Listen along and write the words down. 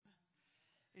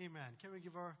Amen. Can we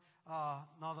give her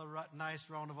another nice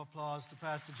round of applause to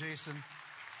Pastor Jason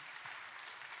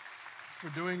for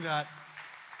doing that?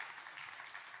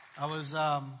 I was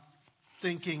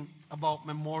thinking about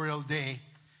Memorial Day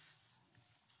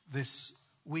this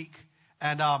week.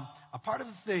 And a part of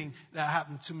the thing that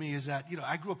happened to me is that,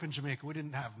 I grew up in Jamaica. We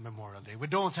didn't have Memorial Day. We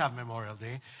don't have Memorial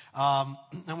Day.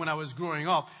 And when I was growing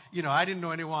up, I didn't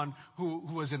know anyone who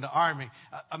was in the army.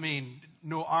 I mean,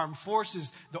 no armed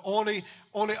forces. The only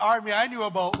army I knew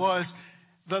about was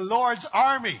the Lord's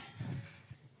Army.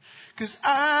 'Cause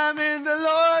I'm in the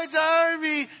Lord's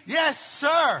Army. Yes,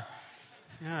 sir.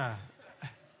 Yeah.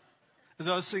 As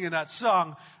I was singing that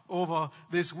song over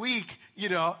this week,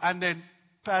 and then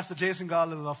Pastor Jason got a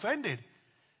little offended.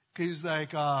 He was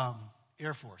like,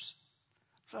 Air Force.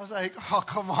 So I was like, oh,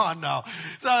 come on now.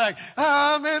 So I was like,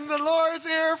 I'm in the Lord's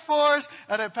Air Force.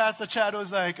 And then Pastor Chad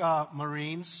was like,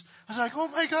 Marines. I was like, oh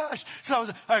my gosh. So I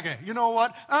was like, okay, you know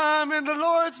what? I'm in the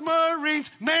Lord's Marines,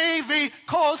 Navy,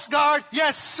 Coast Guard.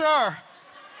 Yes, sir.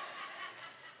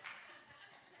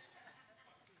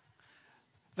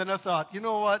 Then I thought, you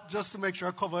know what? Just to make sure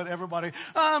I covered everybody,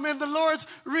 I'm in the Lord's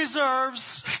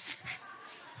Reserves.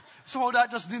 So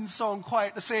that just didn't sound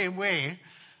quite the same way.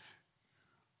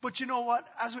 But you know what?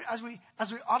 As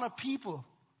we honor people,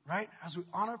 right? As we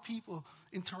honor people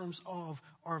in terms of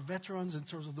our veterans, in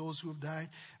terms of those who have died,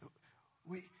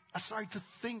 I started to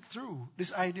think through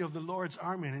this idea of the Lord's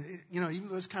Army. And even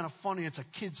though it's kind of funny, it's a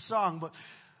kid's song, but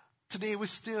today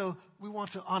we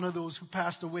want to honor those who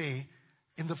passed away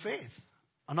in the faith.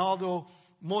 And although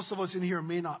most of us in here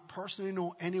may not personally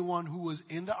know anyone who was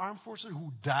in the armed forces,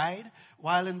 who died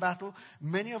while in battle,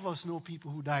 many of us know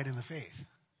people who died in the faith,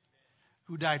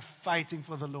 who died fighting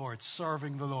for the Lord,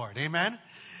 serving the Lord. Amen?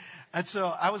 And so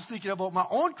I was thinking about my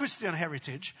own Christian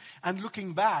heritage, and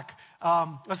looking back,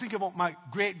 I was thinking about my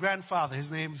great-grandfather.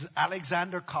 His name's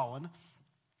Alexander Cowan.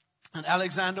 And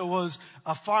Alexander was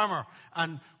a farmer.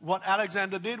 And what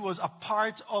Alexander did was a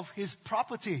part of his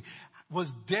property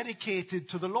was dedicated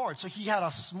to the Lord. So he had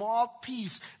a small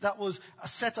piece that was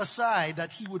set aside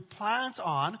that he would plant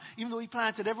on. Even though he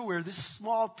planted everywhere, this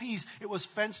small piece, it was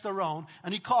fenced around,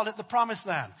 and he called it the Promised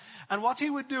Land. And what he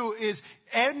would do is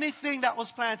anything that was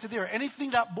planted there, anything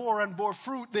that bore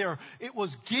fruit there, it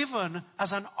was given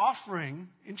as an offering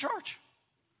in church.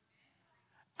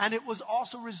 And it was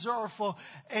also reserved for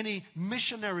any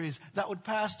missionaries that would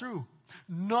pass through.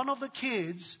 None of the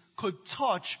kids could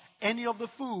touch any of the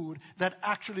food that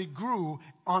actually grew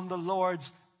on the Lord's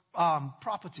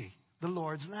property, the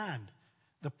Lord's land,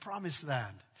 the Promised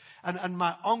Land. And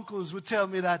my uncles would tell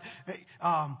me that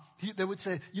they would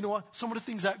say, you know what, some of the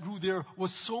things that grew there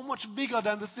was so much bigger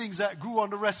than the things that grew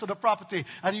on the rest of the property.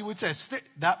 And he would say,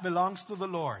 that belongs to the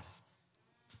Lord.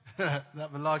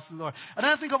 That belongs to the Lord. And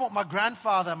then I think about my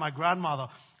grandfather and my grandmother.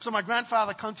 So my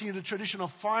grandfather continued the tradition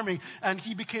of farming, and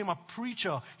he became a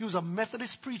preacher. He was a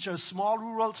Methodist preacher, a small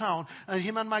rural town. And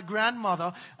him and my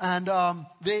grandmother, and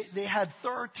they had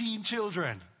 13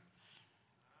 children.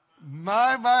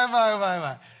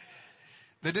 My.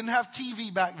 They didn't have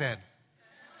TV back then.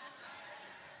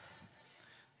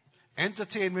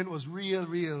 Entertainment was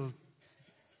real.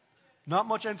 Not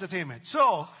much entertainment.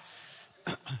 So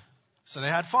they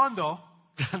had fun though.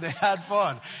 They had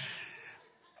fun.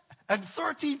 And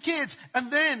 13 kids.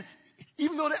 And then,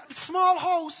 even though they're a small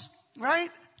house, right?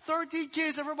 13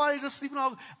 kids, everybody's just sleeping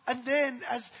off. And then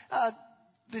as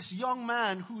this young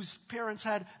man whose parents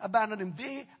had abandoned him,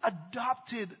 they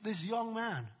adopted this young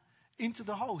man into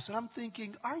the house. And I'm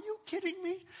thinking, are you kidding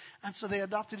me? And so they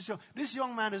adopted this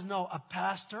young man is now a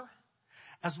pastor,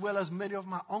 as well as many of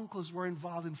my uncles were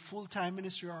involved in full-time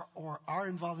ministry or are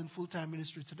involved in full-time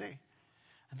ministry today.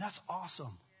 And that's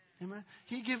awesome. Amen.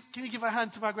 Can you give a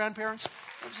hand to my grandparents?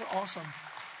 That was awesome.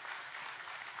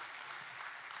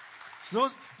 So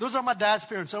those are my dad's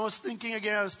parents. I was thinking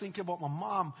about my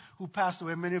mom who passed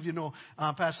away. Many of you know,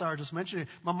 Pastor Sarah just mentioned it.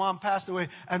 My mom passed away.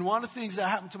 And one of the things that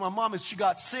happened to my mom is she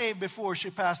got saved before she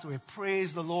passed away.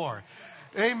 Praise the Lord.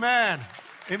 Amen.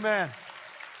 Amen.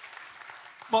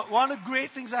 But one of the great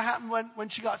things that happened when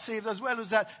she got saved as well was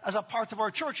that as a part of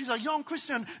our church, she's a young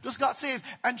Christian, just got saved,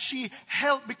 and she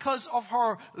helped because of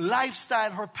her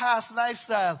lifestyle, her past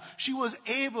lifestyle. She was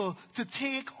able to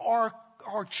take our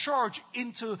church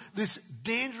into this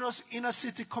dangerous inner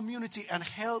city community and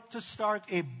help to start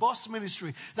a bus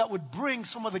ministry that would bring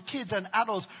some of the kids and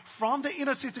adults from the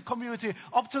inner city community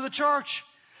up to the church.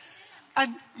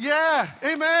 And yeah,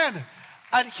 amen.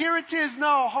 And here it is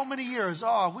now, how many years?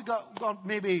 We got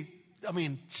maybe,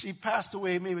 she passed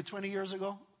away maybe 20 years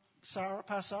ago.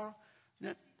 Pastor Sarah?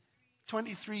 Yeah,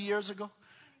 23 years ago?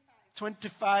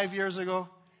 25 years ago?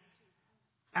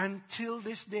 Until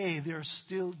this day, they're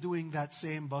still doing that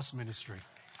same bus ministry.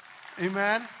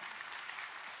 Amen?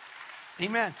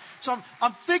 Amen. So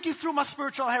I'm thinking through my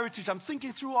spiritual heritage. I'm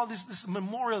thinking through all these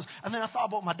memorials. And then I thought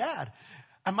about my dad.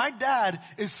 And my dad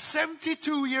is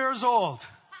 72 years old.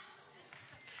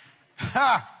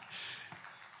 Ha!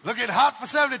 Looking hot for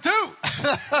 72.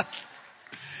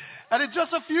 And in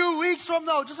just a few weeks from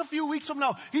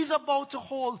now, he's about to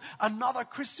hold another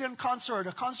Christian concert,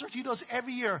 a concert he does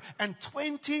every year. And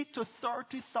 20 to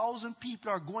 30,000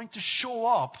 people are going to show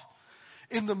up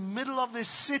in the middle of this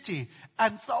city.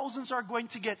 And thousands are going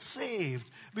to get saved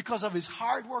because of his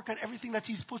hard work and everything that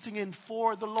he's putting in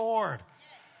for the Lord.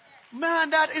 Man,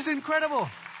 that is incredible.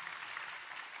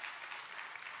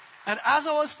 And as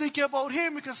I was thinking about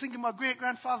him, because thinking about my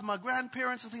great-grandfather, my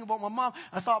grandparents, I think about my mom,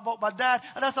 I thought about my dad,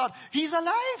 and I thought, he's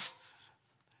alive.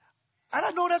 And I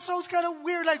know that sounds kind of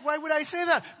weird, like why would I say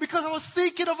that? Because I was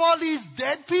thinking of all these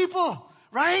dead people,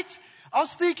 right? I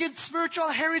was thinking spiritual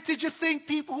heritage, you think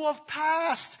people who have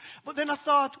passed. But then I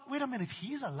thought, wait a minute,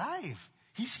 he's alive.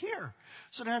 He's here.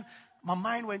 So then my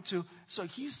mind went to, so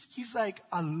he's like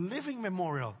a living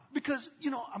memorial. Because,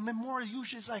 a memorial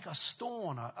usually is like a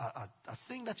stone, a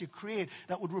thing that you create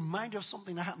that would remind you of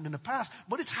something that happened in the past.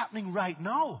 But it's happening right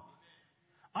now.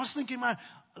 I was thinking, man,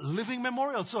 living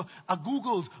memorial. So I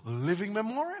Googled living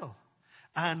memorial.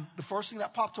 And the first thing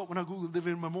that popped up when I Googled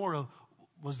living memorial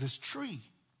was this tree.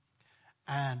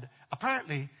 And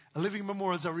apparently, a living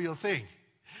memorial is a real thing.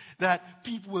 That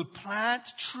people will plant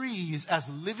trees as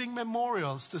living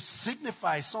memorials to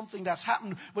signify something that's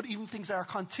happened, but even things that are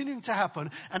continuing to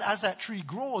happen. And as that tree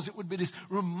grows, it would be this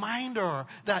reminder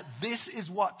that this is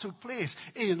what took place,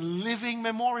 a living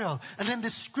memorial. And then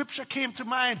this scripture came to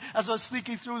mind as I was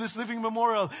thinking through this living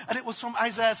memorial. And it was from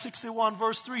Isaiah 61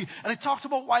 verse 3. And it talked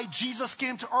about why Jesus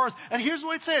came to earth. And here's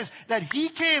what it says, that he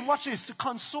came, watch this, to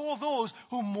console those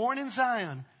who mourn in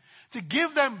Zion, to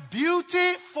give them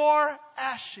beauty for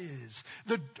ashes,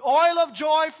 the oil of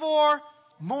joy for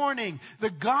mourning, the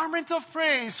garment of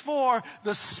praise for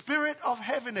the spirit of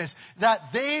heaviness,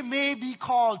 that they may be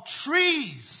called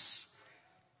trees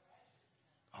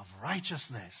of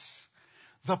righteousness,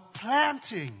 the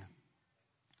planting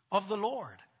of the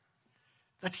Lord,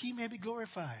 that he may be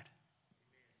glorified.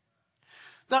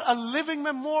 That a living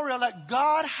memorial, that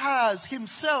God has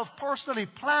himself personally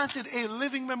planted a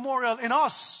living memorial in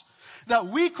us. That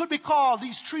we could be called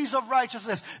these trees of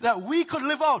righteousness. That we could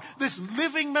live out this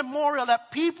living memorial. That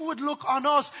people would look on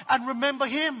us and remember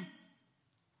him.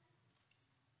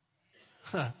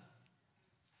 This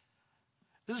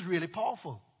is really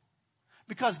powerful.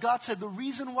 Because God said the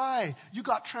reason why you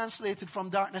got translated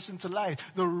from darkness into light,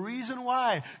 the reason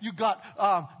why you got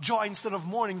joy instead of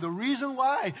mourning, the reason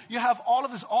why you have all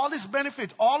this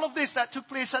benefit, all of this that took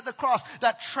place at the cross,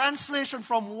 that translation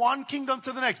from one kingdom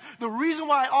to the next, the reason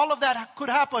why all of that could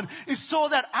happen is so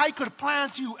that I could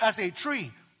plant you as a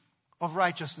tree of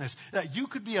righteousness, that you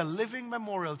could be a living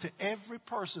memorial to every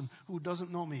person who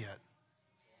doesn't know me yet.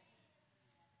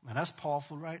 Man, that's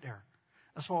powerful right there.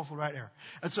 That's powerful right there.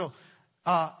 And so,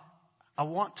 I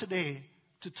want today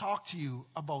to talk to you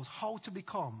about how to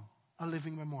become a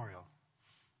living memorial.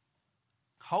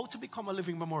 How to become a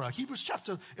living memorial. Hebrews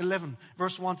chapter 11,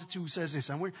 verse 1 to 2 says this.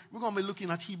 And we're going to be looking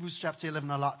at Hebrews chapter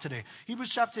 11 a lot today. Hebrews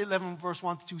chapter 11, verse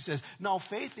 1 to 2 says, now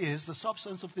faith is the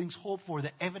substance of things hoped for,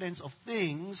 the evidence of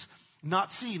things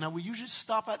not seen. And we usually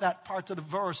stop at that part of the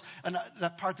verse and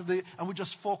that part of and we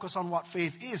just focus on what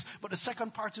faith is. But the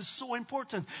second part is so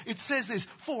important. It says this,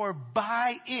 for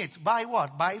by it, by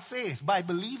what? By faith, by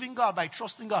believing God, by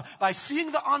trusting God, by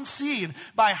seeing the unseen,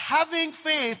 by having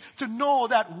faith to know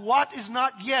that what is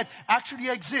not yet actually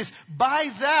exists.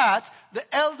 By that,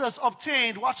 the elders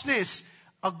obtained, watch this,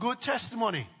 a good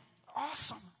testimony.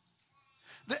 Awesome.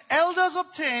 The elders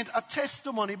obtained a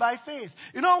testimony by faith.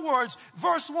 In other words,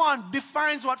 verse 1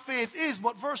 defines what faith is,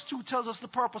 but verse 2 tells us the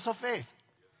purpose of faith.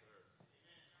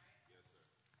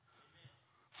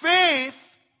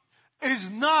 Faith is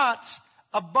not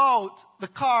about the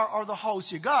car or the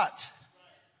house you got.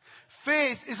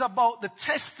 Faith is about the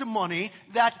testimony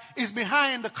that is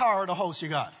behind the car or the house you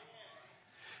got.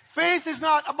 Faith is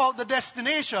not about the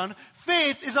destination.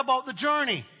 Faith is about the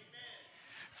journey.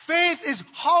 Faith is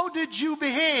how did you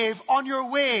behave on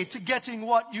your way to getting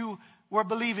what you were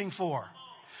believing for.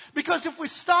 Because if we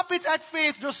stop it at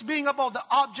faith just being about the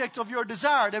object of your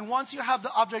desire, then once you have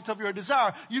the object of your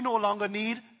desire, you no longer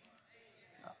need.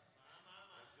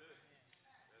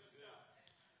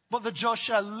 but the just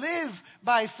shall live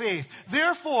by faith.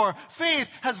 Therefore, faith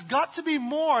has got to be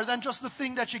more than just the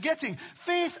thing that you're getting.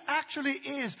 Faith actually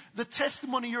is the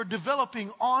testimony you're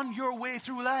developing on your way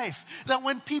through life. That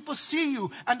when people see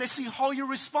you and they see how you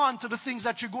respond to the things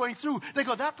that you're going through, they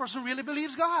go, that person really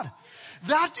believes God.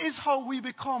 That is how we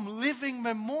become living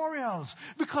memorials.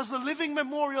 Because the living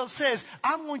memorial says,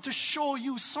 I'm going to show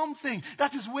you something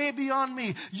that is way beyond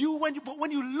me. But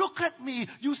when you look at me,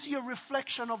 you see a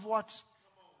reflection of what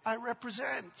I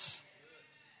represent.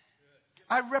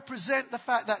 I represent the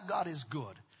fact that God is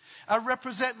good. I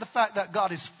represent the fact that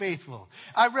God is faithful.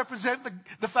 I represent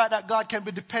the fact that God can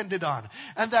be depended on,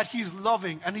 and that He's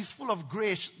loving and He's full of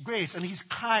grace and He's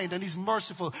kind and He's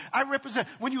merciful. I represent,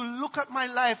 when you look at my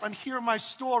life and hear my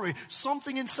story,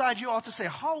 something inside you ought to say,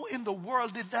 how in the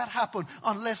world did that happen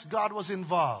unless God was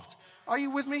involved? Are you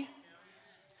with me?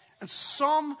 And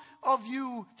some of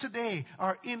you today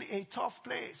are in a tough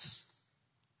place.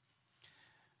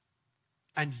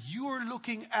 And you're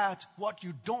looking at what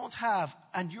you don't have,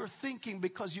 and you're thinking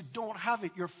because you don't have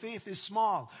it, your faith is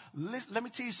small. Let me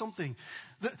tell you something.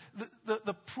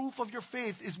 The proof of your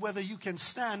faith is whether you can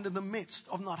stand in the midst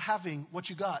of not having what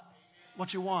you got,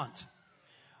 what you want.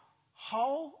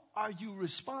 How are you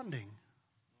responding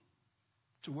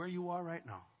to where you are right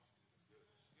now?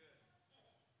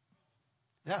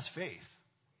 That's faith.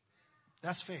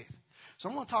 That's faith. So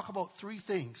I'm going to talk about three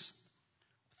things.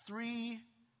 Three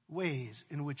ways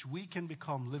in which we can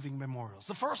become living memorials.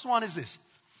 The first one is this.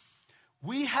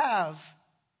 We have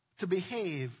to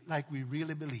behave like we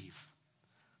really believe.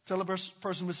 Tell the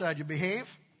person beside you,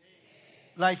 behave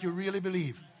like you really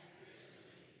believe.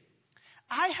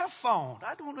 I have found,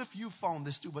 I don't know if you found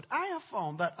this too, but I have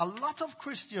found that a lot of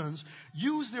Christians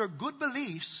use their good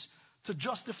beliefs to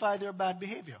justify their bad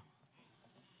behavior.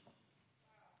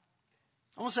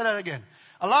 I'm going to say that again.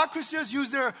 A lot of Christians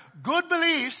use their good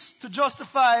beliefs to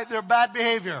justify their bad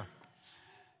behavior.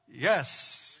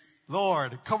 Yes,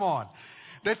 Lord, come on.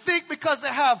 They think because they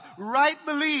have right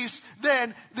beliefs,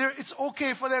 then it's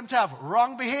okay for them to have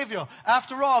wrong behavior.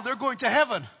 After all, they're going to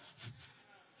heaven.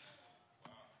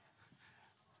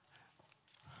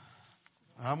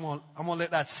 I'm going to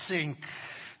let that sink.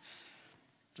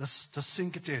 Just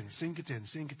sink it in, sink it in,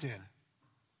 sink it in.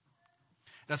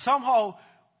 That somehow,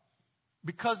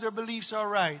 because their beliefs are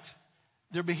right,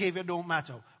 their behavior don't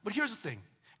matter. But here's the thing.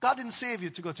 God didn't save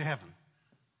you to go to heaven.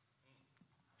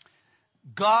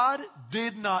 God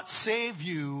did not save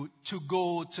you to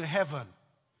go to heaven.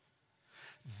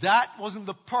 That wasn't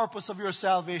the purpose of your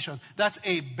salvation. That's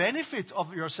a benefit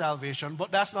of your salvation,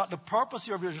 but that's not the purpose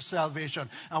of your salvation.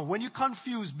 And when you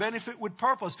confuse benefit with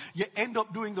purpose, you end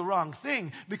up doing the wrong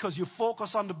thing because you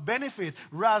focus on the benefit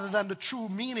rather than the true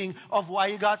meaning of why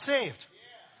you got saved.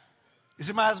 You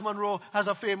see, Miles Monroe has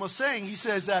a famous saying. He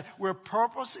says that where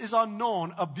purpose is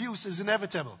unknown, abuse is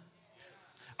inevitable.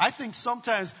 I think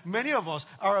sometimes many of us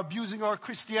are abusing our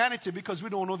Christianity because we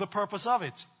don't know the purpose of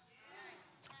it.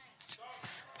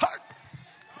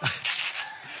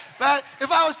 Man,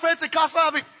 if I was Pentecostal,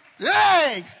 I'd be,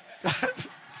 yay!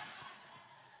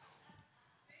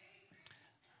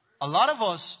 A lot of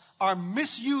us are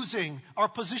misusing our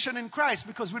position in Christ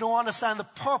because we don't understand the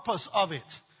purpose of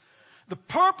it. The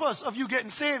purpose of you getting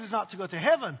saved is not to go to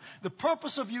heaven. The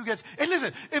purpose of you getting... And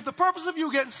listen, if the purpose of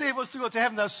you getting saved was to go to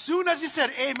heaven, as soon as you said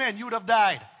amen, you would have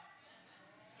died.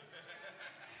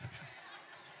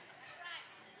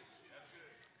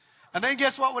 And then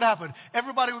guess what would happen?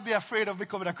 Everybody would be afraid of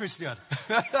becoming a Christian.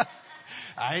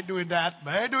 I ain't doing that.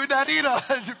 I ain't doing that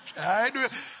either.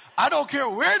 I don't care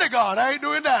where they gone. I ain't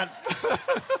doing that.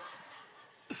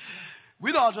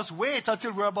 We'd all just wait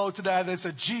until we're about to die and they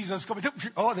said, Jesus, come.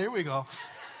 Oh, there we go.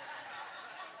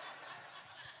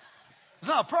 It's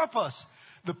not a purpose.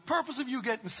 The purpose of you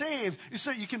getting saved is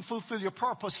so you can fulfill your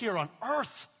purpose here on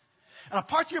earth. And a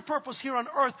part of your purpose here on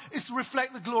earth is to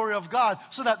reflect the glory of God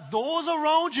so that those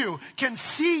around you can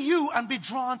see you and be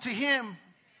drawn to Him.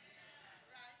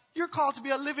 You're called to be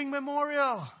a living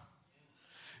memorial.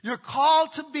 You're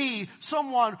called to be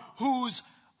someone whose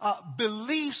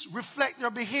beliefs reflect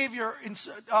their behavior,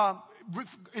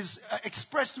 is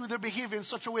expressed through their behavior in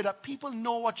such a way that people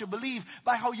know what you believe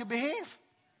by how you behave.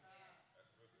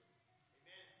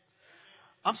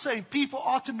 I'm saying people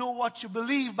ought to know what you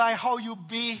believe by how you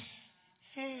behave.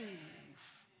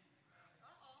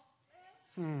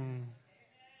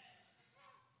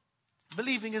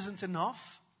 Believing isn't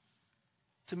enough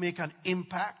to make an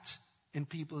impact in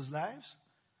people's lives.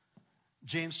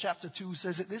 James chapter 2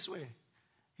 says it this way.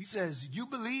 He says, you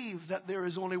believe that there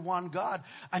is only one God,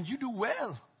 and you do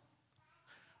well.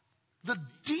 The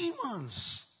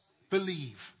demons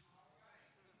believe.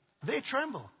 They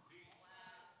tremble.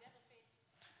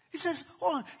 He says,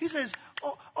 hold on. He says,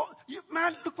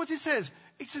 man, look what he says.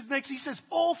 He says next, he says,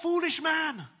 oh, foolish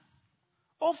man.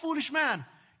 Oh, foolish man.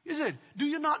 He said, do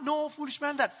you not know, foolish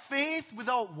man, that faith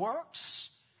without works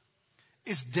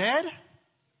is dead?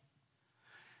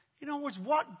 In other words,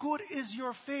 what good is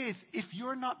your faith if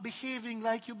you're not behaving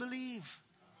like you believe?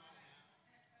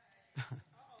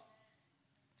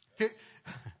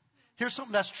 Here's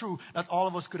something that's true that all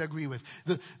of us could agree with.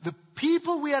 The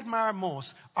people we admire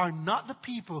most are not the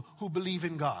people who believe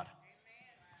in God.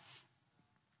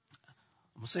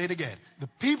 I'm going to say it again. The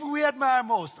people we admire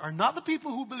most are not the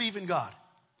people who believe in God.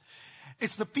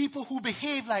 It's the people who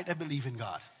behave like they believe in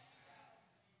God.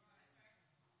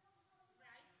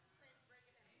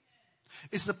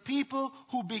 It's the people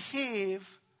who behave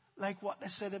like what they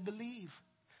say they believe.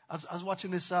 I was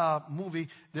watching this movie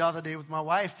the other day with my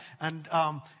wife, and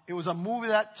it was a movie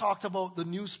that talked about the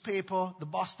newspaper, the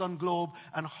Boston Globe,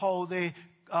 and how they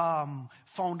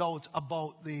found out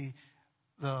about the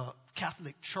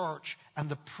Catholic Church and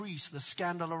the priests, the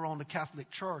scandal around the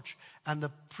Catholic Church, and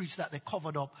the priests that they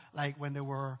covered up, like when they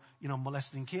were,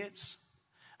 molesting kids.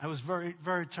 It was very,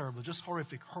 very terrible, just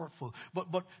horrific, hurtful.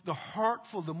 But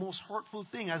the most hurtful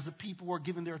thing, as the people were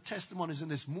giving their testimonies in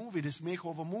this movie, this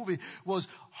makeover movie, was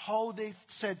how they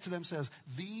said to themselves,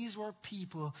 these were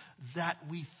people that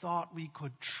we thought we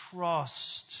could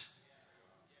trust.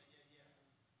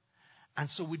 And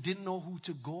so we didn't know who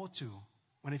to go to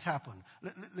when it happened.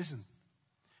 Listen,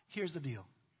 here's the deal.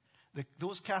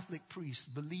 Those Catholic priests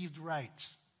believed right.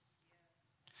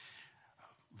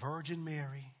 Virgin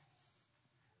Mary.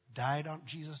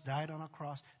 Jesus died on a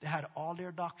cross. They had all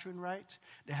their doctrine right.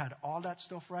 They had all that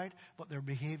stuff right, but their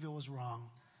behavior was wrong.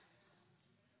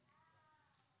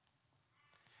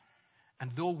 And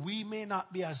though we may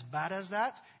not be as bad as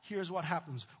that, here's what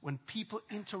happens. When people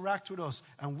interact with us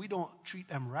and we don't treat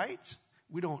them right,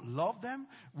 we don't love them,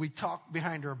 we talk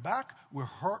behind their back, we're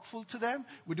hurtful to them.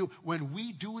 When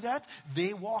we do that,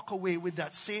 they walk away with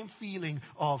that same feeling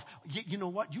of, you know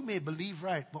what, you may believe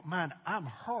right, but man, I'm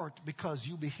hurt because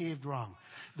you behaved wrong.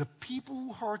 The people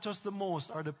who hurt us the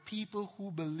most are the people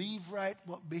who believe right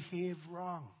but behave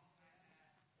wrong.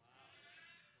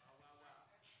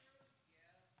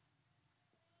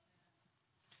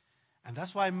 And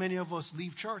that's why many of us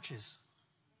leave churches.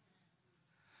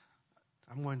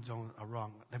 I'm going down a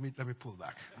wrong. Let me pull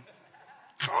back.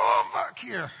 Come back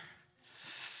here.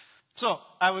 So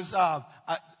I was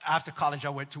after college, I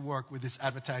went to work with this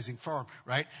advertising firm,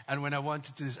 right? And when I went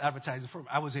to this advertising firm,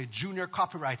 I was a junior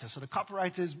copywriter. So the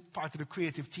copywriter is part of the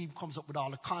creative team, comes up with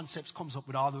all the concepts, comes up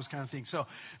with all those kind of things. So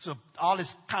all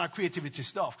this kind of creativity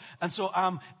stuff. And so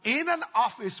I'm in an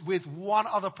office with one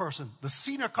other person, the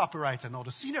senior copywriter. Now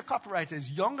the senior copywriter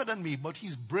is younger than me, but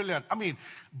he's brilliant. I mean,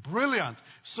 brilliant.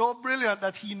 So brilliant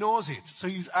that he knows it. So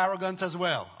he's arrogant as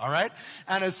well. All right.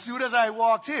 And as soon as I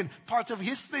walked in, part of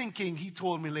his thinking, he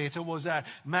told me later, was that,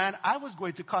 man, I was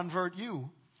going to convert you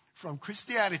from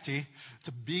Christianity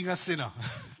to being a sinner.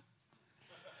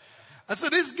 And so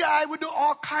this guy would do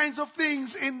all kinds of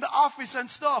things in the office and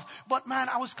stuff. But man,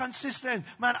 I was consistent.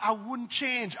 Man, I wouldn't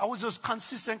change. I was just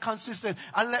consistent.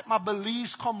 I let my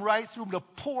beliefs come right through the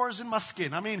pores in my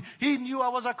skin. I mean, he knew I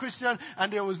was a Christian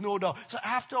and there was no doubt. So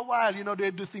after a while,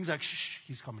 they'd do things like, shh,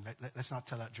 he's coming. Let's not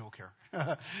tell that joke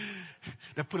here.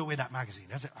 They put away that magazine.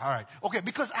 That's it. All right. Okay,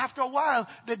 because after a while,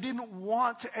 they didn't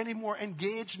want to anymore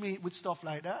engage me with stuff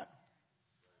like that.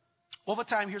 Over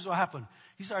time, here's what happened.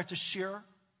 He started to share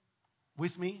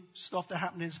with me stuff that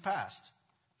happened in his past,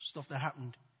 stuff that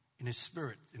happened in his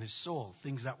spirit, in his soul,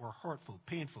 things that were hurtful,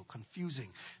 painful, confusing,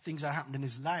 things that happened in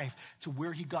his life to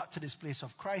where he got to this place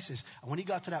of crisis. And when he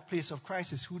got to that place of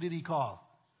crisis, who did he call?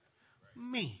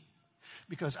 Me.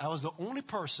 Because I was the only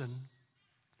person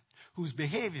whose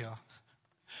behavior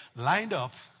lined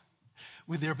up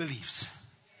with their beliefs.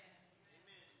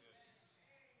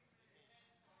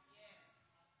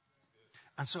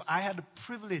 And so I had the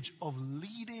privilege of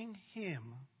leading him,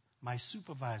 my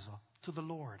supervisor, to the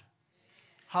Lord.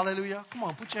 Hallelujah. Come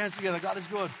on, put your hands together. God is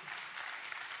good.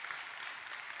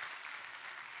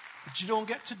 But you don't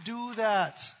get to do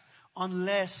that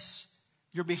unless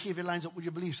your behavior lines up with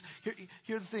your beliefs.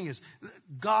 Here the thing is,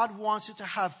 God wants you to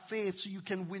have faith so you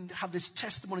can have this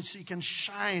testimony, so you can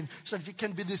shine, so that you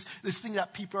can be this thing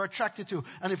that people are attracted to.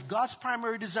 And if God's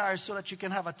primary desire is so that you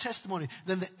can have a testimony,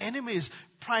 then the enemy's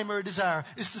primary desire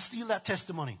is to steal that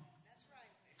testimony.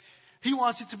 He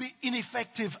wants you to be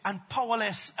ineffective and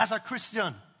powerless as a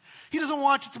Christian. He doesn't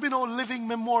want you to be no living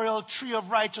memorial tree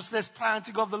of righteousness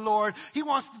planting of the Lord. He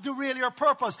wants to derail your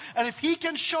purpose. And if he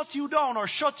can shut you down or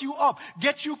shut you up,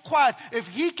 get you quiet, if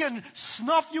he can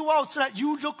snuff you out so that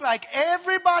you look like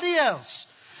everybody else,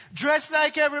 dress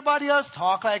like everybody else,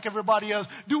 talk like everybody else,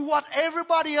 do what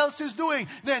everybody else is doing,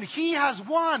 then he has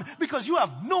won because you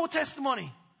have no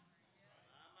testimony.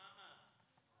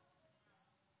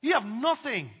 You have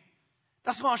nothing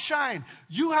that's going to shine.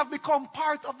 You have become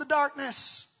part of the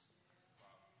darkness.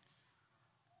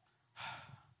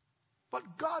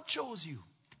 But God chose you.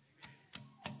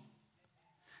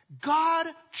 God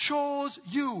chose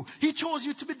you. He chose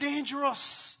you to be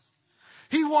dangerous.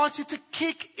 He wants you to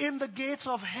kick in the gates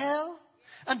of hell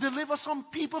and deliver some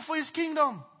people for his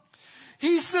kingdom.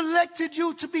 He selected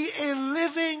you to be a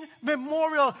living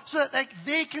memorial so that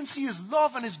they can see his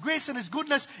love and his grace and his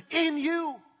goodness in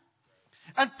you.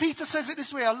 And Peter says it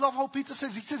this way. I love how Peter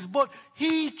says, he says, but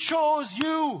he chose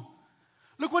you.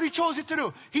 Look what he chose you to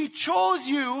do. He chose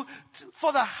you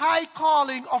for the high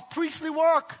calling of priestly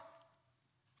work.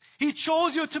 He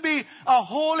chose you to be a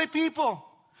holy people.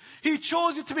 He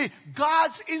chose you to be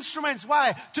God's instruments.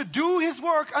 Why? To do his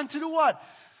work and to do what?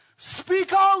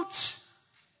 Speak out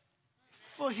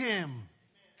for him.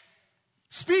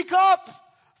 Speak up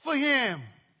for him.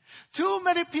 Too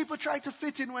many people try to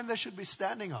fit in when they should be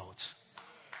standing out.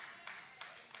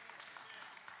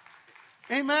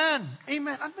 Amen.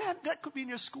 Amen. And man, that could be in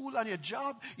your school, on your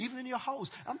job, even in your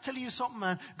house. I'm telling you something,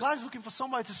 man. God is looking for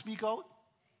somebody to speak out.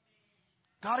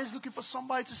 God is looking for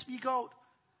somebody to speak out.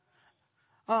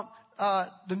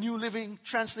 The New Living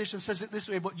Translation says it this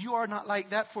way, but you are not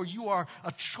like that, for you are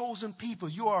a chosen people.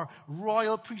 You are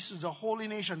royal priesthoods, a holy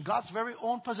nation, God's very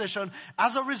own possession.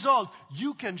 As a result,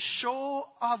 you can show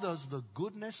others the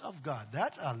goodness of God.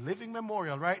 That's a living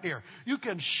memorial right there. You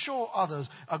can show others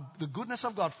the goodness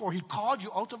of God, for he called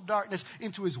you out of darkness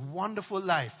into his wonderful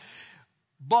life.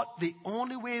 But the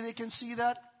only way they can see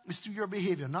that is through your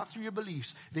behavior, not through your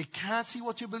beliefs. They can't see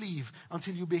what you believe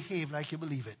until you behave like you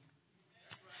believe it.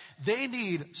 They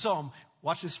need some,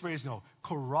 watch this phrase now,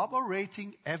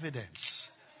 corroborating evidence.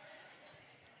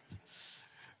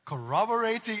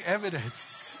 Corroborating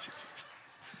evidence.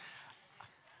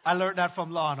 I learned that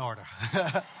from Law and Order.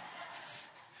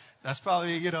 That's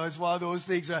probably, it's one of those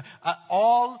things where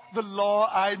all the law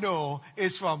I know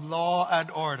is from Law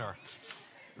and Order.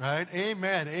 Right?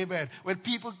 Amen. Amen. When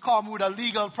people come with a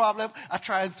legal problem, I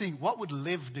try and think, what would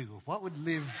Liv do? What would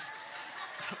Liv...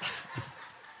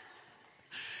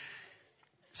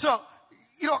 So,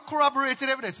 corroborated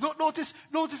evidence.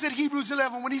 Notice in Hebrews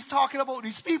 11, when he's talking about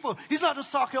these people, he's not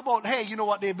just talking about, hey, you know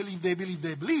what, they believe.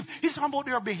 He's talking about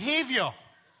their behavior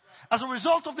as a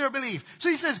result of their belief. So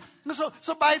he says,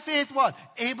 so by faith what?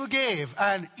 Abel gave,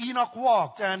 and Enoch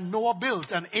walked, and Noah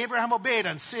built, and Abraham obeyed,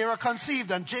 and Sarah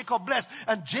conceived, and Jacob blessed,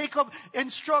 and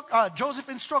Joseph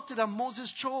instructed, and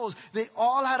Moses chose. They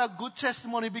all had a good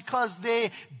testimony because they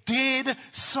did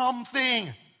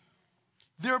something.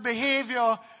 Their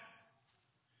behavior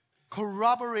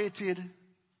corroborated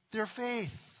their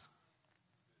faith.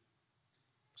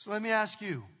 So let me ask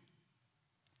you,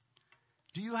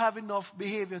 do you have enough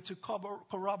behavior to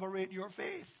corroborate your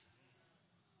faith?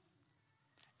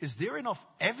 Is there enough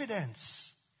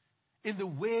evidence in the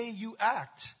way you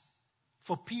act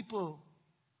for people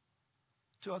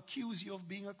to accuse you of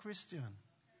being a Christian?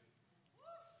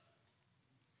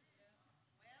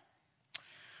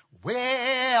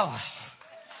 Well.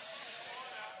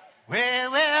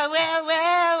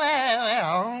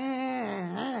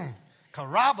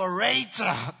 Corroborate.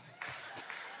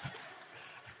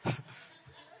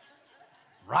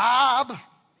 Rob.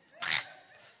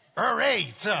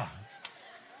 Rate.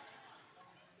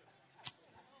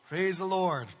 Praise the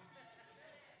Lord.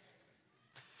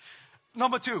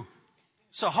 Number 2.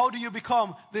 So how do you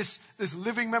become this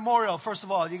living memorial? First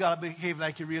of all, you got to behave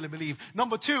like you really believe.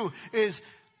 Number 2 is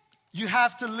you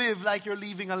have to live like you're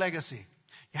leaving a legacy.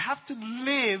 You have to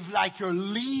live like you're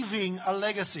leaving a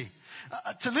legacy.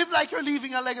 To live like you're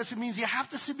leaving a legacy means you have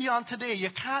to see beyond today. You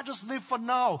can't just live for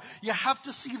now. You have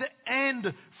to see the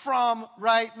end from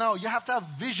right now. You have to have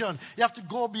vision. You have to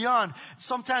go beyond.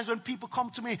 Sometimes when people come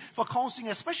to me for counseling,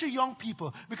 especially young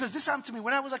people, because this happened to me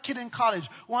when I was a kid in college.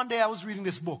 One day I was reading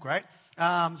this book, right?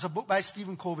 It's a book by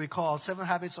Stephen Covey called 7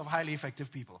 Habits of Highly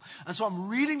Effective People. And so I'm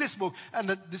reading this book,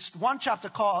 and this one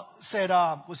chapter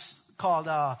was called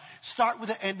Start with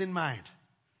the End in Mind.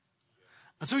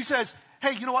 And so he says,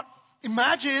 hey, you know what?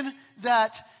 Imagine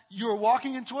that you're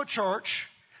walking into a church.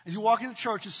 As you walk into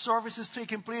church, a service is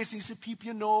taking place, and you see people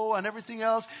you know and everything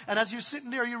else. And as you're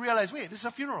sitting there, you realize, wait, this is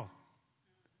a funeral.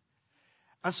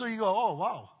 And so you go, oh,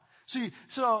 wow.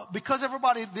 So because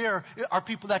everybody there are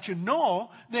people that you know,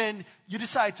 then you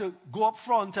decide to go up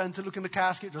front and to look in the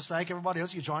casket just like everybody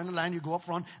else. You join the line, you go up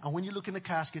front, and when you look in the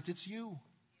casket, it's you.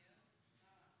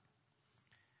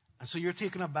 And so you're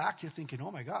taken aback. You're thinking,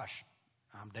 oh my gosh,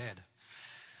 I'm dead.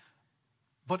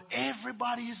 But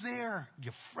everybody is there.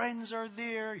 Your friends are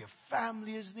there. Your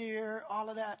family is there. All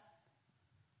of that.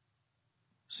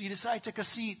 So you decide to take a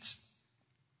seat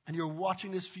and you're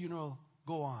watching this funeral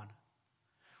go on.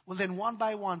 Well, then one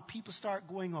by one, people start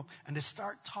going up and they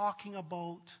start talking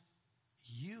about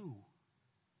you.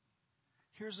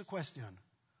 Here's the question.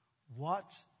 What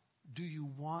do you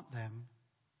want them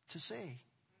to say?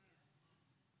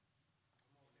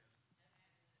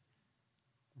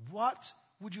 What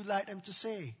would you like them to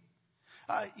say?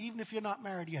 Even if you're not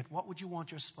married yet, what would you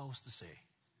want your spouse to say?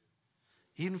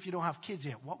 Even if you don't have kids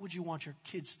yet, what would you want your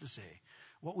kids to say?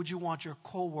 What would you want your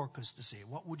co-workers to say?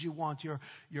 What would you want your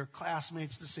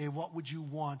classmates to say? What would you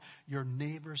want your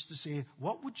neighbors to say?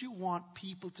 What would you want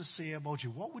people to say about you?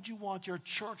 What would you want your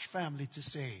church family to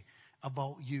say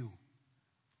about you?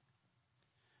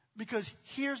 Because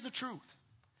here's the truth.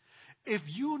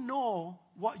 If you know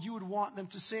what you would want them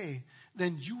to say,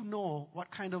 then you know what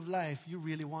kind of life you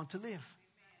really want to live.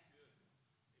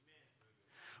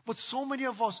 But so many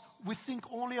of us, we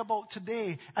think only about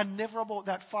today and never about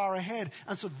that far ahead.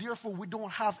 And so therefore we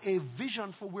don't have a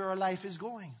vision for where our life is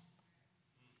going.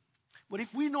 But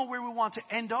if we know where we want to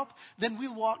end up, then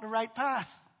we'll walk the right path.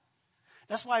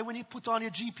 That's why when you put on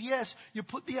your GPS, you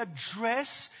put the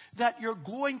address that you're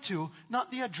going to,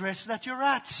 not the address that you're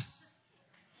at.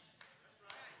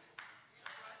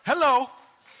 Hello?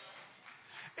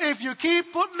 If you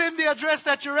keep putting in the address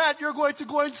that you're at, you're going to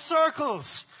go in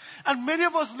circles. And many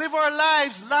of us live our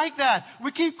lives like that.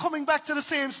 We keep coming back to the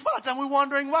same spot and we're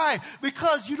wondering why.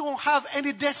 Because you don't have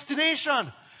any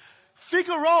destination.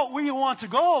 Figure out where you want to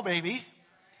go, baby.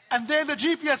 And then the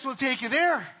GPS will take you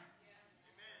there.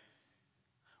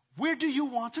 Where do you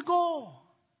want to go?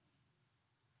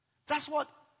 That's what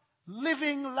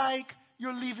living like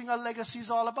you're leaving a legacy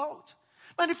is all about.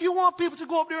 And if you want people to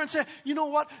go up there and say, you know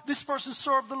what, this person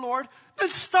served the Lord, then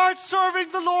start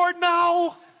serving the Lord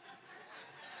now.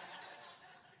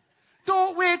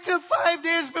 Don't wait till 5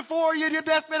 days before you're in your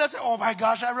deathbed and say, oh my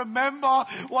gosh, I remember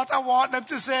what I want them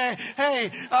to say.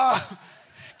 Hey,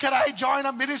 can I join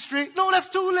a ministry? No, that's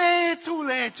too late.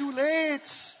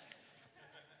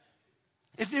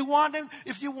 If you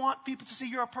want people to say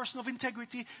you're a person of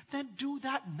integrity, then do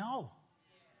that now.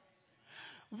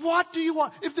 What do you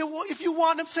want? If you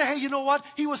want them to say, hey, you know what?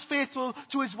 He was faithful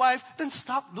to his wife, then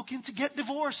stop looking to get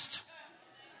divorced.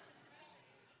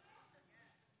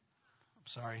 I'm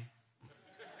sorry.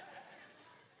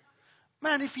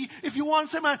 Man, if you want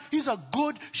to say, man, she's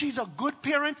a good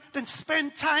parent, then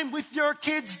spend time with your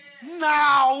kids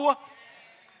now.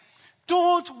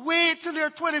 Don't wait till they're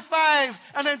 25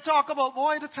 and then talk about,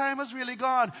 boy, the time has really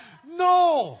gone.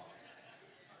 No.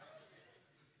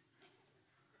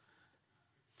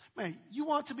 Man, you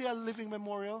want to be a living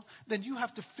memorial? Then you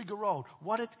have to figure out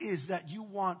what it is that you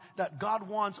want, that God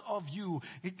wants of you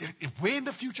way in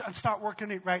the future and start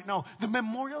working it right now. The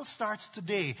memorial starts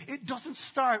today. It doesn't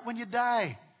start when you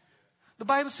die. The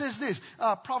Bible says this,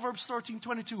 Proverbs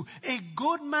 13:22. A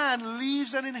good man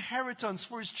leaves an inheritance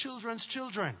for his children's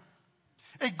children.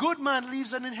 A good man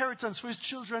leaves an inheritance for his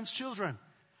children's children.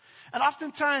 And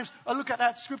oftentimes, I look at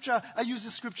that scripture, I use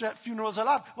this scripture at funerals a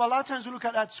lot. Well, a lot of times we look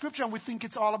at that scripture and we think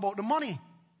it's all about the money.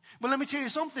 But let me tell you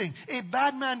something. A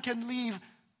bad man can leave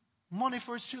money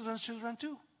for his children's children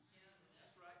too.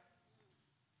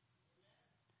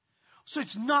 So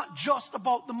it's not just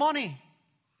about the money.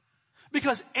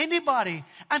 Because anybody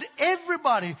and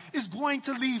everybody is going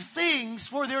to leave things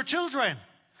for their children.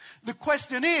 The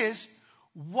question is,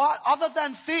 what other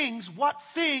than things, what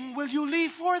thing will you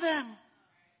leave for them?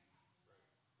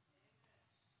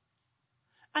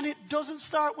 And it doesn't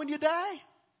start when you die.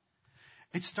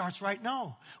 It starts right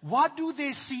now. What do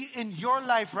they see in your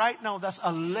life right now that's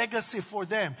a legacy for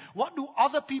them? What do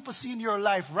other people see in your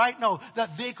life right now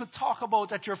that they could talk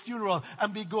about at your funeral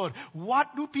and be good?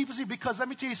 What do people see? Because let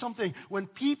me tell you something. When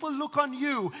people look on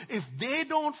you, if they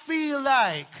don't feel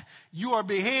like you are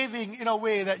behaving in a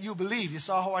way that you believe, you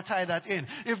saw how I tied that in.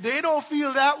 If they don't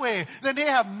feel that way, then they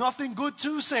have nothing good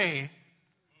to say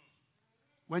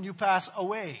when you pass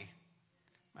away.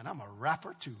 And I'm a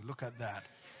rapper too. Look at that.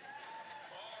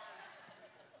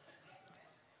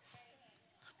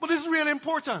 But this is really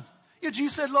important. Yeah,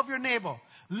 Jesus said, love your neighbor.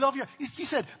 He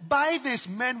said, by this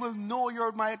men will know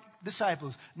you're my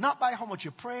disciples. Not by how much you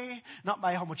pray, not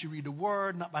by how much you read the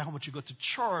word, not by how much you go to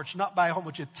church, not by how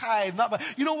much you tithe,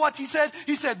 you know what he said?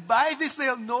 He said, by this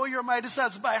they'll know you're my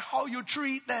disciples, by how you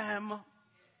treat them.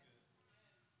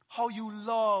 How you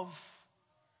love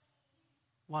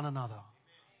one another.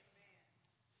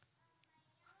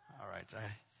 All right,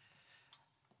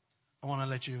 I want to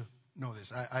let you know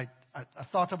this. I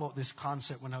thought about this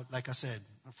concept when like I said,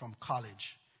 from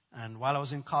college. And while I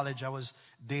was in college, I was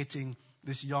dating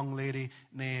this young lady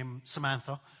named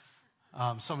Samantha.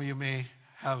 Some of you may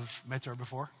have met her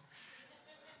before.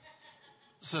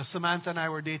 So Samantha and I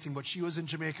were dating, but she was in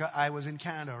Jamaica, I was in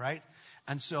Canada, right?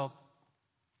 And so,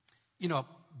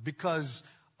 because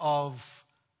of,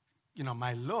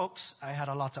 my looks, I had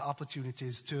a lot of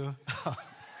opportunities to...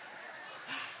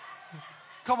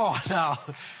 Come on now.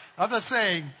 I'm just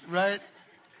saying, right?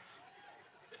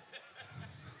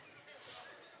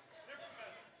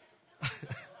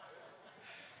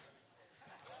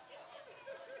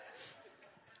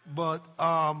 But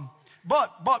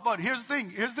here's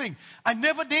the thing. I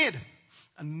never did.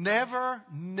 I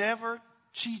never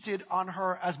cheated on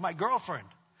her as my girlfriend.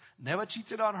 Never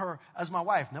cheated on her as my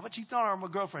wife. Never cheated on her as my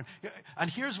girlfriend. And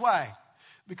here's why.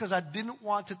 Because I didn't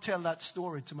want to tell that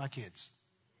story to my kids.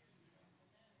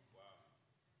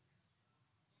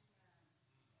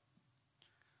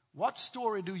 What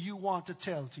story do you want to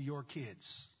tell to your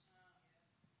kids?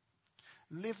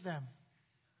 Live them.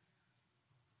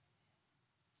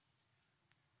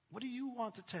 What do you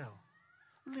want to tell?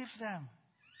 Live them.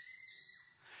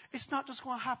 It's not just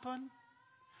going to happen.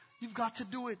 You've got to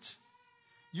do it.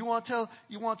 You want to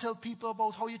tell people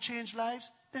about how you change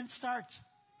lives? Then start.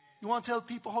 You want to tell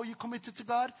people how you committed to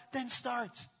God? Then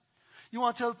start. You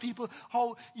want to tell people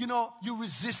how, you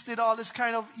resisted all this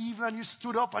kind of evil and you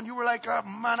stood up and you were like a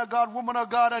man of God, woman of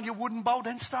God, and you wouldn't bow?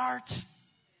 Then start.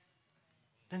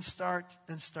 Then start.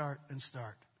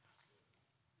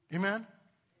 Amen?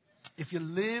 If you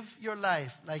live your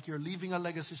life like you're leaving a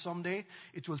legacy someday,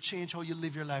 it will change how you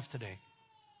live your life today.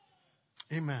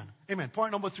 Amen.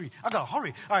 Point number 3. I gotta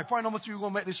hurry. All right, point number 3, we're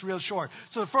going to make this real short.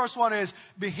 So the first one is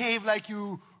behave like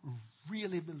you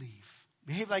really believe.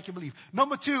 Behave like you believe.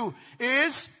 Number 2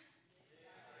 is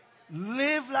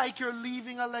live like you're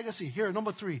leaving a legacy. Here,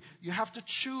 number 3, you have to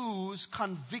choose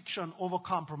conviction over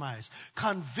compromise.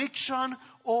 Conviction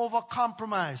over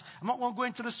compromise. I'm not going to go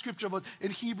into the scripture, but in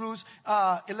Hebrews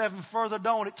 11, further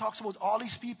down, it talks about all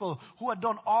these people who had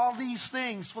done all these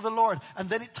things for the Lord. And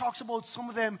then it talks about some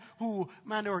of them who,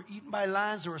 they were eaten by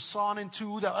lions, they were sawn in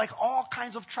two, that like all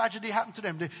kinds of tragedy happened to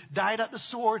them. They died at the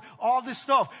sword, all this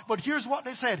stuff. But here's what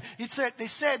they said. They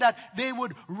said that they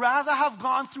would rather have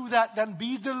gone through that than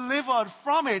be delivered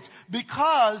from it,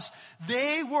 because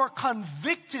they were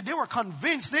convicted, they were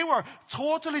convinced, they were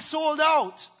totally sold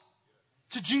out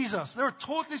to Jesus. They were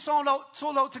totally sold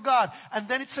out to God. And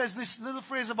then it says this little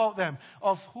phrase about them,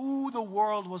 of who the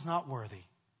world was not worthy.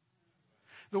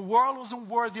 The world wasn't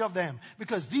worthy of them,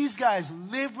 because these guys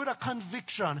lived with a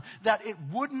conviction that it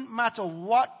wouldn't matter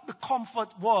what the comfort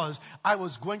was, I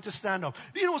was going to stand up.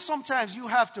 Sometimes you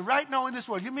have to, right now in this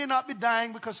world, you may not be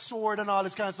dying because sword and all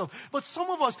this kind of stuff, but some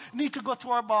of us need to go to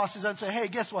our bosses and say, hey,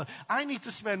 guess what? I need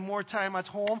to spend more time at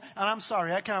home, and I'm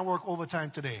sorry, I can't work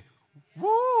overtime today.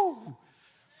 Woo!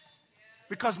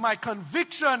 Because my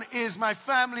conviction is my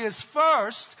family is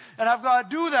first, and I've got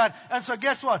to do that. And so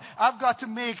guess what? I've got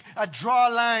to draw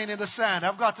a line in the sand.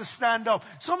 I've got to stand up.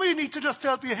 Some of you need to just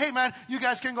tell people, hey man, you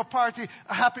guys can go party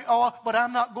a happy hour, but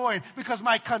I'm not going. Because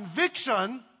my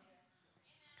conviction,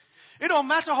 it don't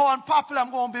matter how unpopular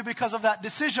I'm going to be because of that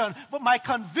decision, but my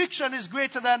conviction is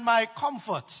greater than my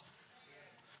comfort.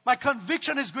 My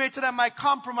conviction is greater than my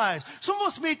compromise. Some of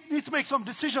us need to make some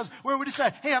decisions where we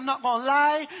decide, hey, I'm not going to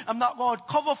lie. I'm not going to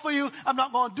cover for you. I'm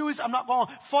not going to do this. I'm not going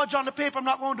to fudge on the paper. I'm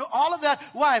not going to do all of that.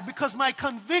 Why? Because my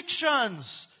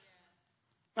convictions.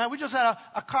 Man, we just had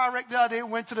a car wreck the other day. We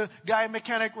went to the guy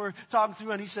mechanic we're talking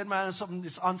to, and he said, man, something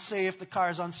is unsafe. The car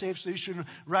is unsafe, so you shouldn't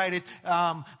ride it.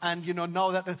 And,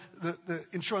 now that the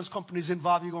insurance company is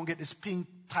involved, you're going to get this pink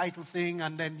title thing,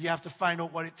 and then you have to find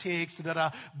out what it takes.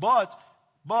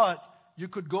 But you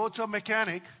could go to a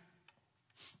mechanic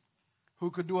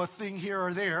who could do a thing here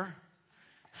or there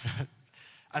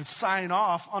and sign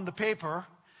off on the paper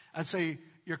and say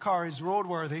your car is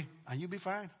roadworthy, and you'll be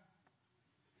fine.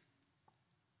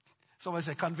 Somebody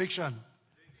said conviction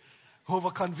over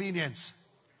convenience.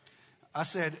 I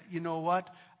said, you know what?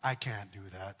 I can't do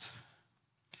that.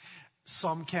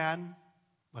 Some can,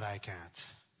 but I can't.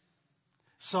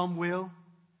 Some will,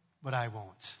 but I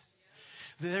won't.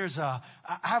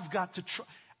 I've got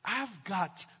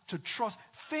to trust.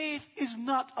 Faith is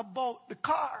not about the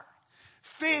car.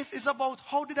 Faith is about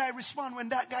how did I respond when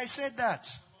that guy said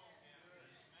that.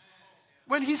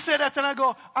 When he said that, and I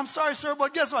go, I'm sorry, sir,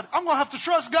 but guess what? I'm going to have to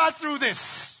trust God through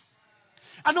this.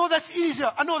 I know that's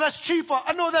easier. I know that's cheaper.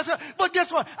 But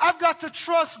guess what? I've got to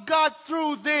trust God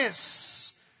through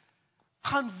this.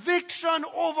 Conviction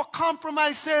over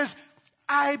compromise says,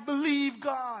 I believe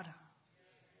God.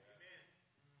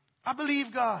 I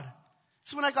believe God.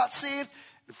 So when I got saved,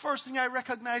 the first thing I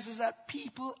recognize is that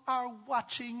people are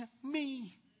watching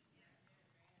me.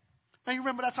 And you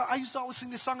remember that song? I used to always sing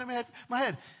this song in my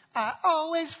head. I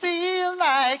always feel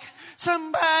like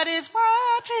somebody's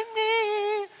watching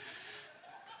me.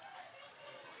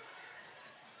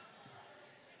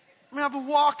 I mean, I've been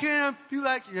walking and be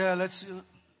like, yeah, let's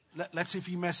see if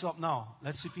he messes up now.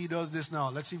 Let's see if he does this now.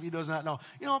 Let's see if he does that now.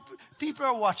 You know, people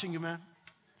are watching you, man.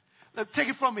 Take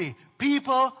it from me.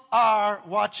 People are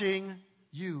watching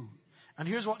you. And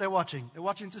here's what they're watching. They're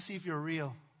watching to see if you're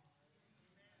real.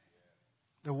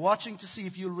 They're watching to see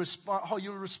if you'll respond, how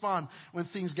you'll respond when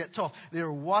things get tough.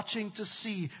 They're watching to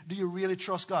see, do you really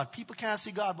trust God? People can't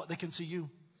see God, but they can see you.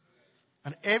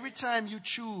 And every time you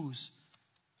choose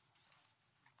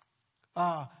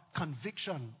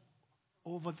conviction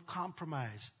over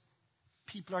compromise,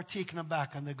 people are taken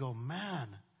aback and they go, man,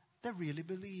 they really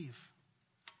believe.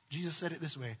 Jesus said it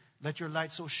this way, let your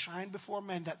light so shine before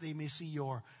men that they may see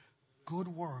your good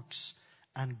works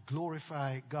and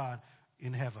glorify God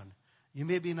in heaven. You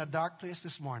may be in a dark place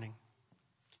this morning.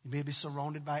 You may be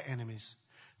surrounded by enemies.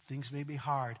 Things may be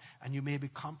hard, and you may be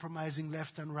compromising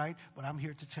left and right, but I'm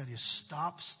here to tell you,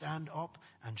 stop, stand up,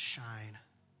 and shine.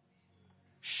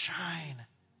 Shine.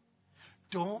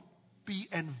 Don't be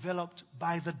enveloped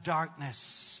by the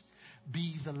darkness.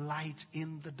 Be the light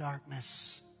in the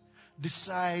darkness.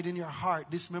 Decide in your heart,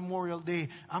 this Memorial Day,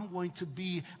 I'm going to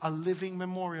be a living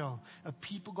memorial.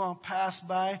 People going to pass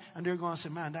by and they're going to say,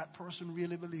 man, that person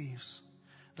really believes.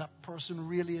 That person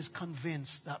really is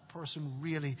convinced. That person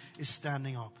really is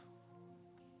standing up.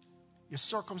 Your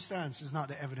circumstance is not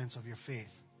the evidence of your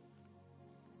faith.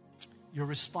 Your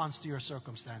response to your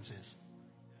circumstances.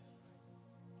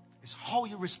 It's how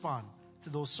you respond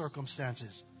to those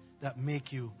circumstances that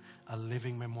make you a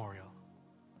living memorial.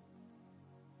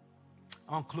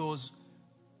 I'll close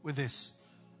with this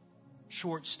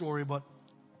short story, but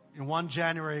in one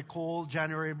cold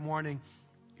January morning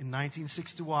in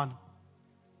 1961,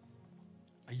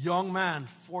 a young man,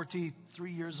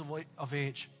 43 years of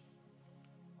age,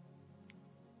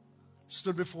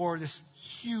 stood before this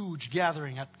huge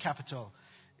gathering at Capitol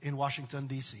in Washington,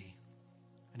 D.C.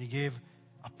 And he gave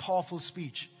a powerful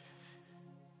speech.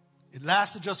 It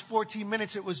lasted just 14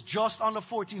 minutes. It was just under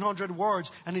 1,400 words.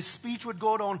 And his speech would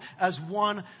go down as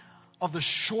one of the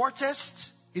shortest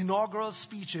inaugural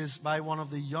speeches by one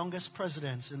of the youngest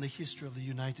presidents in the history of the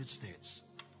United States.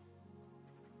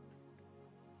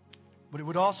 But it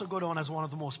would also go down as one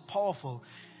of the most powerful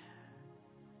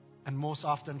and most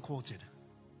often quoted.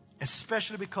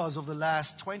 Especially because of the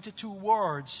last 22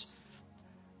 words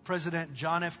President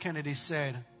John F. Kennedy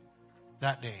said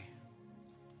that day.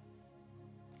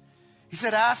 He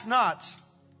said, ask not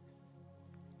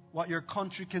what your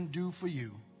country can do for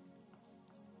you.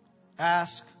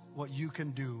 Ask what you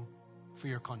can do for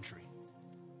your country.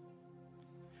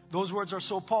 Those words are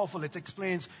so powerful. It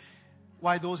explains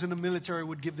why those in the military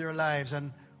would give their lives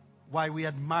and why we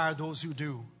admire those who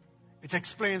do. It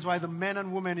explains why the men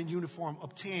and women in uniform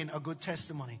obtain a good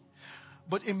testimony.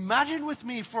 But imagine with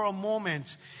me for a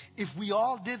moment if we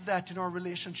all did that in our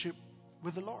relationship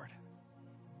with the Lord.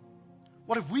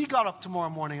 What if we got up tomorrow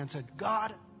morning and said,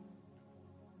 God,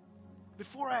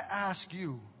 before I ask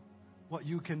you what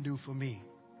you can do for me,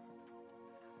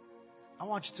 I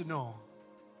want you to know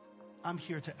I'm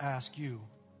here to ask you,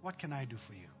 what can I do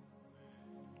for you?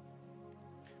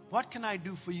 What can I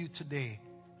do for you today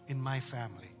in my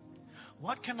family?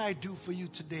 What can I do for you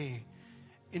today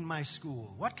in my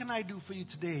school? What can I do for you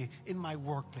today in my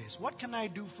workplace? What can I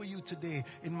do for you today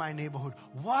in my neighborhood?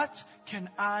 What can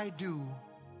I do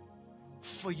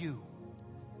for you?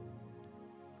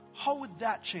 How would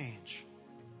that change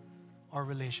our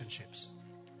relationships?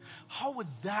 How would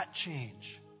that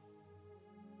change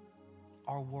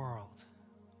our world?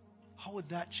 How would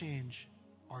that change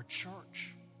our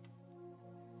church?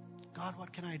 God,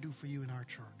 what can I do for you in our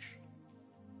church?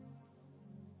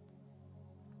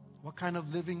 What kind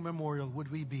of living memorial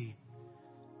would we be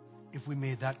if we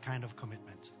made that kind of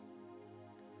commitment?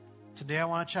 Today I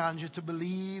want to challenge you to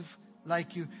believe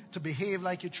like you, to behave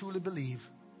like you truly believe,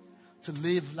 to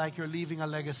live like you're leaving a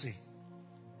legacy,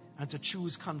 and to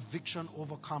choose conviction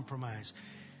over compromise.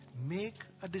 Make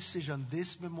a decision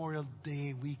this Memorial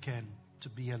Day weekend to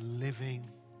be a living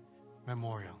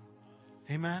memorial.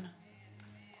 Amen?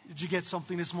 Did you get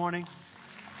something this morning?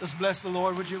 Let's bless the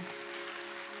Lord, would you?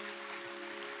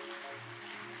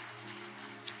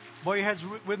 Bow your heads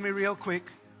with me real quick.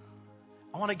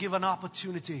 I want to give an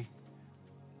opportunity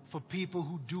for people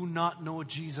who do not know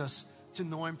Jesus to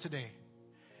know Him today.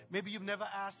 Maybe you've never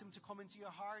asked Him to come into your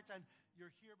heart and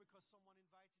you're here because